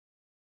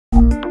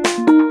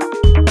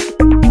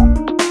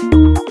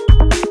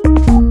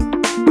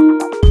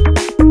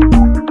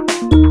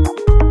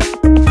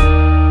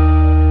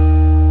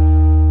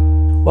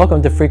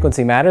Welcome to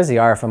Frequency Matters, the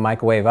RF and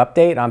microwave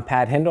update. I'm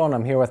Pat Hindle and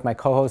I'm here with my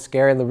co-host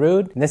Gary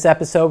Lerude. In this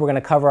episode, we're going to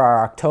cover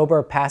our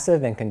October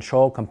passive and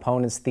control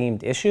components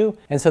themed issue.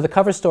 And so the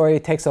cover story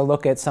takes a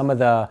look at some of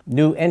the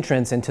new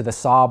entrants into the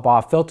SAW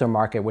BAW filter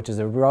market, which is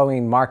a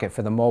growing market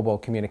for the mobile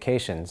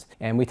communications.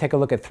 And we take a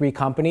look at three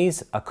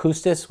companies: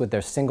 Acoustis with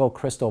their single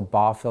crystal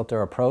BAW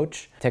filter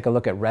approach, take a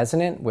look at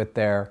Resonant with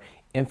their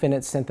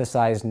infinite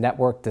synthesized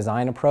network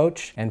design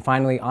approach, and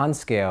finally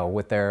OnScale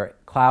with their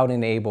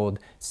cloud-enabled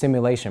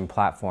simulation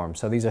platform.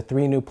 So these are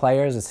three new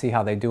players. To see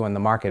how they do in the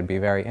market, it'd be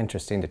very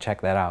interesting to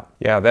check that out.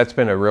 Yeah, that's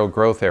been a real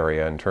growth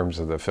area in terms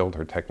of the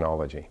filter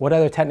technology. What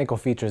other technical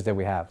features did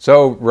we have?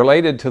 So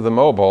related to the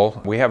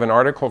mobile, we have an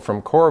article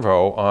from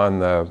Qorvo on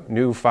the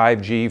new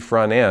 5G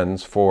front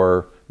ends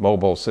for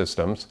mobile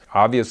systems.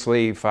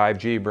 Obviously,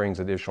 5G brings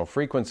additional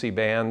frequency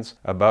bands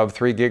above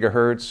 3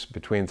 gigahertz,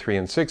 between 3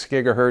 and 6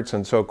 gigahertz,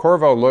 and so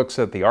Qorvo looks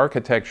at the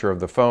architecture of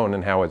the phone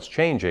and how it's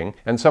changing,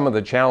 and some of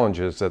the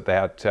challenges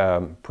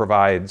that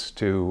provides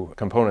to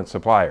component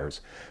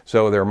suppliers.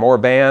 So there are more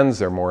bands,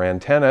 there are more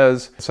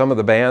antennas. Some of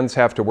the bands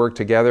have to work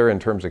together in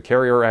terms of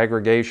carrier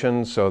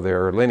aggregation, so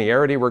there are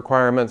linearity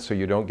requirements so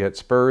you don't get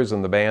spurs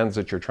in the bands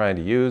that you're trying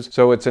to use.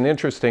 So it's an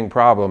interesting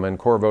problem, and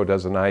Qorvo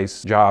does a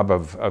nice job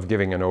of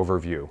giving an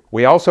overview.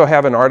 We also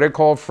have an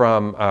article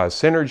from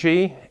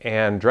Synergy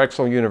and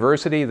Drexel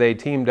University. They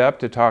teamed up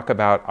to talk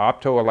about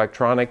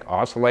opto-electronic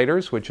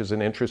oscillators, which is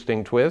an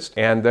interesting twist,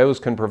 and those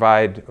can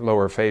provide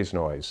lower phase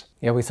noise.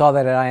 Yeah, we saw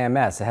that at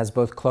IMS. It has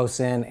both close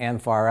in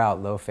and far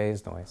out low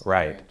phase noise.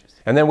 Right.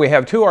 And then we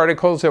have two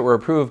articles that were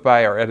approved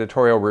by our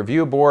editorial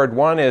review board.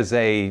 One is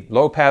a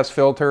low-pass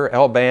filter,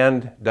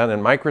 L-band, done in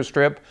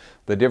microstrip.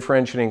 The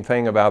differentiating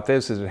thing about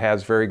this is it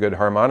has very good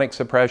harmonic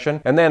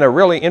suppression. And then a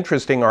really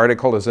interesting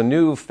article is a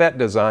new FET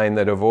design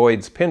that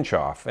avoids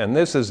pinch-off. And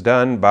this is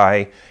done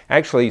by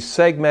actually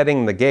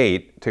segmenting the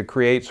gate to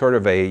create sort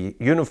of a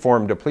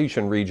uniform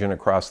depletion region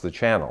across the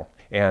channel.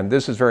 And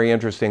this is very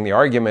interesting. The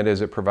argument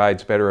is it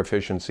provides better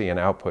efficiency and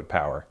output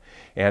power.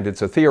 And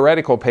it's a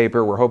theoretical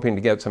paper. We're hoping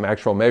to get some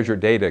actual measured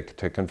data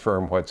to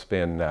confirm what's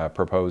been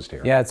proposed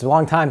here. Yeah, it's a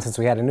long time since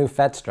we had a new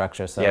FET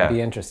structure, so it'd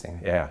be interesting.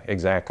 Yeah,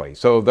 exactly.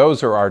 So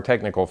those are our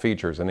technical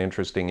features, an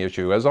interesting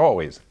issue as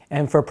always.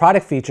 And for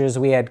product features,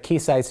 we had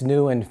Keysight's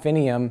new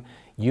Infinium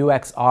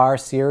UXR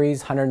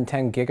series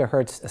 110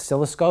 gigahertz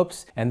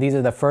oscilloscopes, and these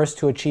are the first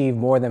to achieve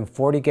more than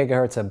 40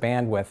 gigahertz of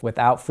bandwidth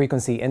without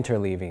frequency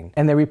interleaving.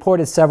 And they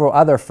reported several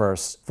other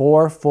firsts: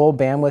 4 full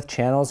bandwidth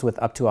channels with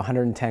up to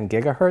 110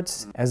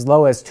 gigahertz, as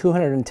low as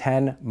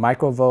 210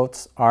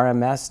 microvolts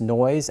RMS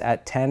noise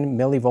at 10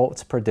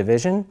 millivolts per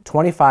division,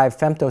 25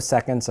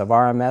 femtoseconds of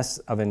RMS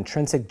of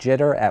intrinsic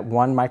jitter at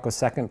 1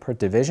 microsecond per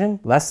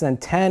division, less than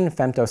 10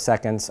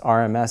 femtoseconds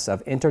RMS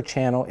of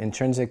interchannel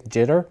intrinsic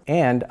jitter,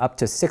 and up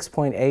to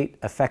 6.8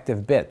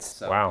 effective bits.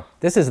 So wow.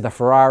 This is the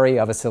Ferrari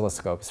of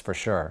oscilloscopes for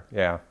sure.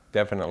 Yeah,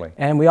 definitely.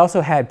 And we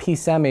also had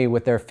pSemi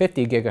with their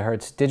 50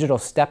 gigahertz digital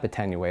step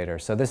attenuator.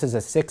 So this is a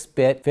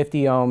 6-bit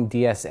 50 ohm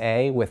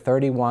DSA with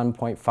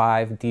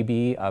 31.5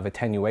 dB of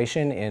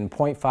attenuation in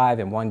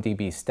 0.5 and 1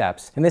 dB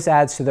steps. And this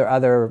adds to their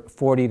other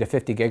 40 to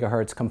 50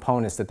 gigahertz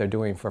components that they're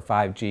doing for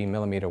 5G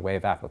millimeter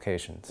wave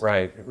applications.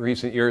 Right. In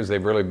recent years,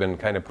 they've really been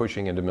kind of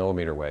pushing into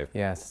millimeter wave.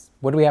 Yes.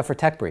 What do we have for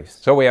tech briefs?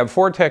 So we have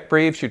 4 tech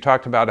briefs. You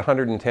talked about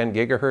 110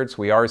 gigahertz.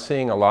 We are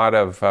seeing a lot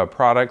of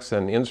products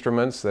and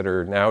instruments that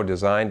are now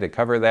designed to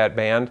cover that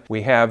band.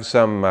 We have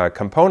some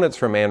components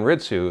from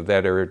Anritsu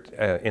that are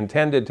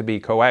intended to be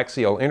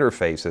coaxial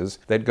interfaces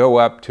that go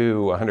up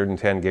to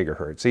 110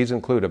 gigahertz. These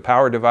include a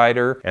power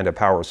divider and a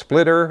power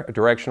splitter, a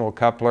directional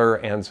coupler,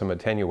 and some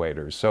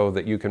attenuators, so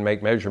that you can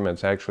make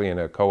measurements actually in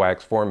a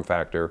coax form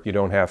factor. You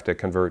don't have to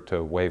convert to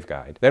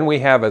waveguide. Then we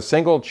have a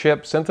single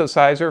chip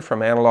synthesizer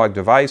from Analog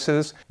Devices.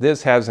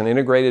 This has an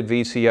integrated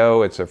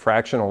VCO. It's a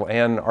fractional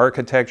N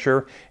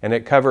architecture, and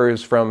it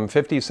covers from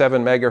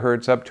 57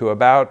 megahertz up to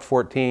about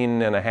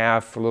 14 and a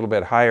half, a little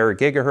bit higher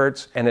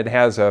gigahertz, and it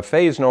has a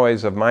phase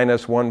noise of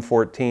minus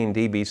 114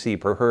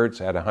 dBc per hertz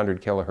at 100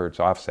 kilohertz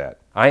offset.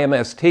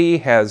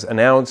 IMST has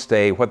announced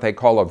what they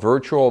call a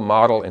virtual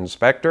model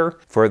inspector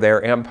for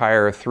their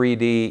Empire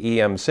 3D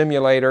EM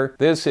simulator.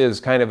 This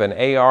is kind of an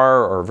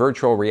AR or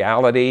virtual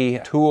reality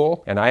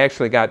tool, and I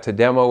actually got to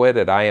demo it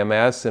at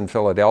IMS in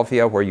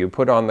Philadelphia, where you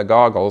put on the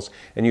goggles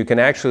and you can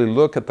actually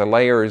look at the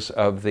layers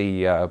of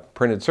the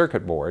printed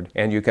circuit board,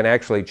 and you can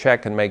actually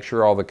check and make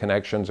sure all the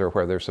connections are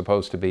where they're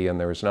supposed to be and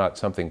there's not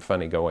something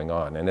funny going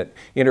on, and it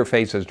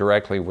interfaces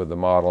directly with the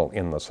model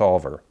in the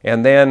solver.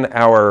 And then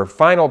our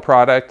final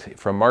product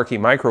from Marki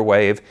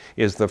Microwave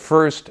is the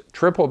first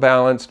triple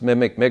balanced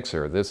MMIC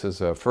mixer. This is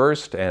a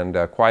first and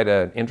quite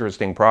an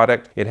interesting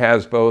product. It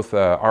has both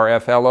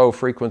RF-LO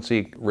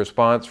frequency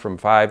response from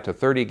 5 to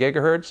 30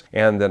 gigahertz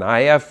and an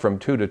IF from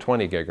 2 to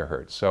 20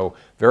 gigahertz. So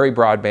very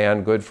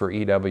broadband, good for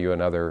EW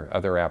and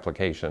other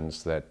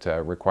applications that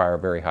require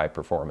very high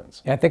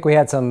performance. Yeah, I think we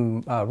had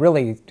some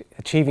really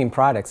achieving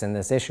products in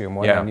this issue,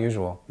 more than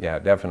usual. Yeah,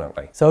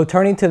 definitely. So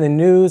turning to the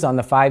news on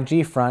the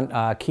 5G front,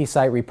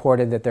 Keysight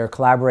reported that they're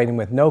collaborating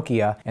with Nokia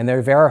Nokia, and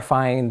they're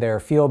verifying their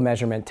field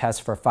measurement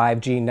tests for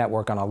 5G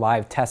network on a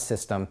live test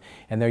system,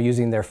 and they're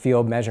using their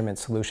field measurement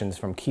solutions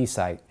from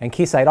Keysight. And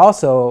Keysight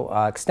also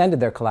extended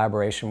their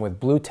collaboration with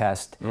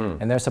Bluetest,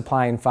 and they're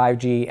supplying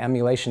 5G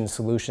emulation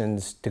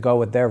solutions to go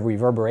with their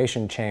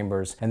reverberation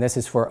chambers, and this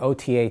is for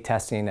OTA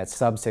testing at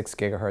sub-6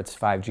 gigahertz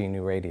 5G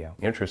new radio.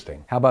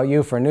 Interesting. How about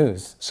you for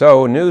news?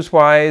 So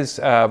news-wise,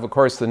 of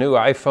course, the new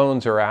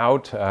iPhones are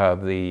out,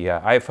 the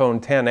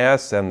iPhone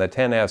XS and the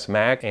XS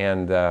Max,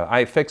 and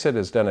iFixit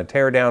has done a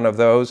teardown of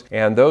those,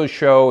 and those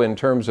show, in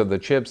terms of the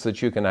chips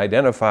that you can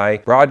identify,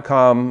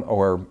 Broadcom,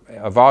 or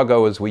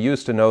Avago as we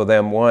used to know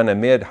them, won a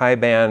mid-high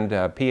band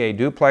PA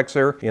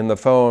duplexer. In the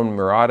phone,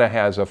 Murata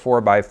has a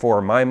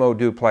 4x4 MIMO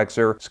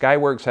duplexer.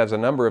 Skyworks has a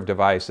number of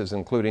devices,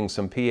 including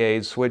some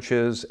PAs,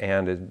 switches,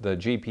 and the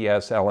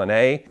GPS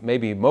LNA.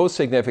 Maybe most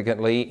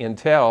significantly,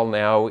 Intel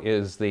now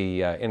is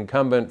the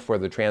incumbent for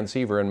the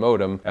transceiver and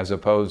modem as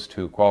opposed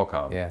to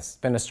Qualcomm. Yes, it's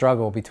been a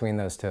struggle between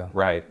those two.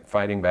 Right,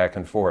 fighting back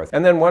and forth.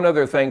 And then one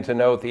other thing to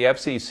note, the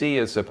FCC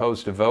is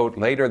supposed to vote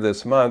later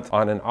this month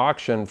on an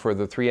auction for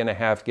the 3.5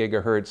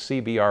 gigahertz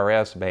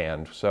CBRS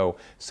band, so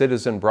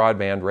Citizen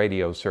Broadband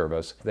Radio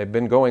Service. They've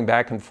been going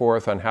back and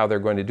forth on how they're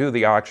going to do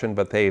the auction,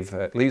 but they've,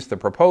 at least the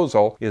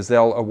proposal is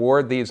they'll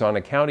award these on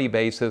a county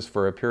basis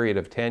for a period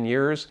of 10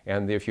 years,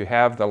 and if you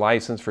have the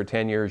license for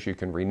 10 years, you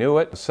can renew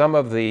it. Some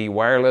of the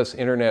wireless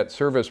internet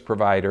service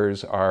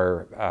providers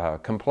are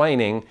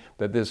complaining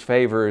that this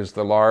favors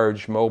the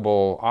large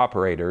mobile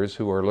operators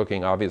who are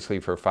looking obviously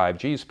for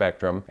 5G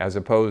spectrum, as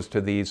opposed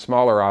to these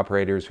smaller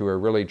operators who are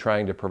really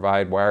trying to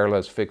provide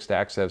wireless fixed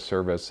access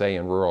service, say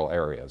in rural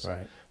areas.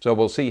 Right. So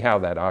we'll see how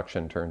that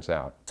auction turns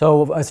out.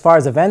 So as far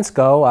as events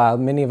go,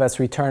 many of us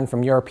returned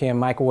from European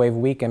Microwave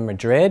Week in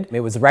Madrid.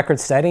 It was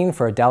record-setting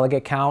for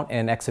delegate count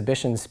and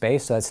exhibition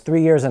space. So that's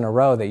 3 years in a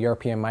row that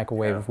European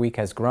Microwave Week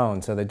has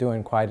grown. So they're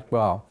doing quite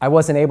well. I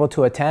wasn't able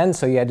to attend,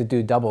 so you had to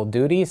do double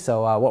duty.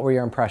 So what were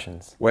your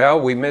impressions? Well,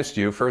 we missed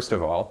you, first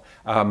of all.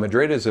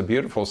 Madrid is a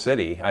beautiful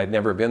city. I'd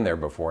never been there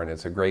before, and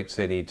it's a great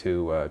city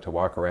to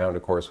walk around,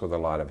 of course, with a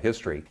lot of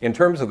history. In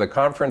terms of the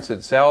conference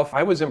itself,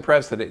 I was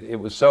impressed that it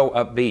was so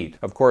upbeat.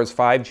 Of course,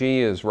 5G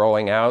is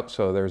rolling out,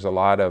 so there's a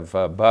lot of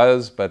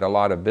buzz, but a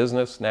lot of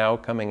business now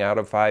coming out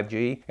of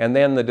 5G. And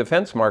then the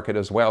defense market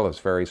as well is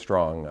very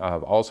strong,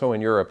 also in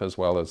Europe as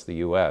well as the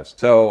US.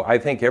 So I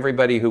think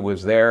everybody who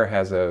was there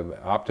has an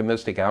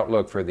optimistic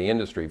outlook for the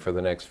industry for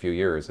the next few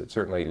years. It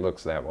certainly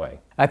looks that way.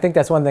 I think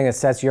that's one thing that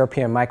sets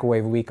European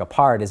Microwave Week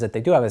apart, is that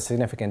they do have a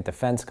significant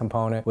defense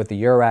component with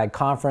the EURAG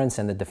conference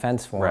and the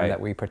defense forum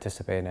that we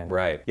participate in.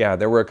 Right. Yeah,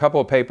 there were a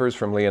couple of papers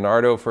from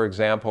Leonardo, for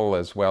example,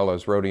 as well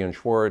as Rodian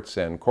Schwartz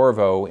and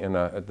Corvo in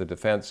the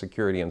Defense,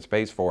 Security, and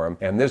Space Forum.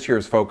 And this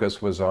year's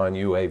focus was on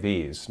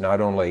UAVs, not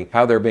only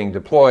how they're being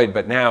deployed,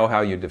 but now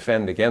how you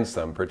defend against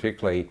them,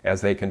 particularly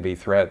as they can be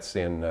threats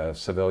in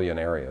civilian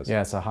areas.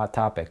 Yeah, it's a hot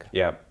topic.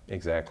 Yeah.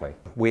 Exactly.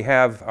 We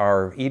have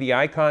our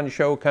EDICon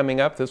show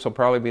coming up. This will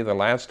probably be the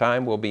last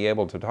time we'll be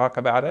able to talk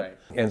about it.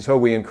 Right. And so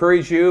we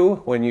encourage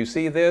you, when you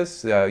see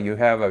this, you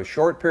have a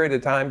short period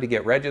of time to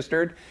get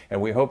registered,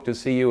 and we hope to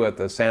see you at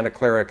the Santa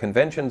Clara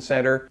Convention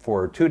Center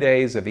for 2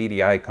 days of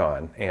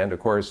EDICon. And of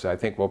course, I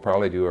think we'll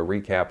probably do a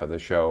recap of the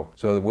show,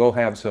 so that we'll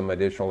have some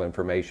additional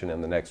information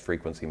in the next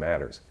Frequency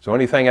Matters. So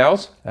anything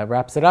else? That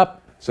wraps it up.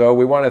 So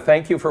we want to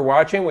thank you for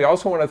watching. We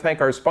also want to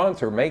thank our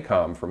sponsor,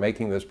 MACOM, for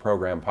making this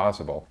program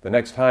possible. The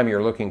next time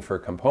you're looking for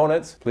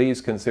components, please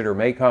consider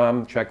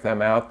MACOM. Check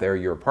them out. They're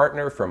your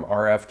partner from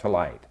RF to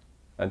Light.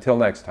 Until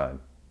next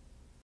time.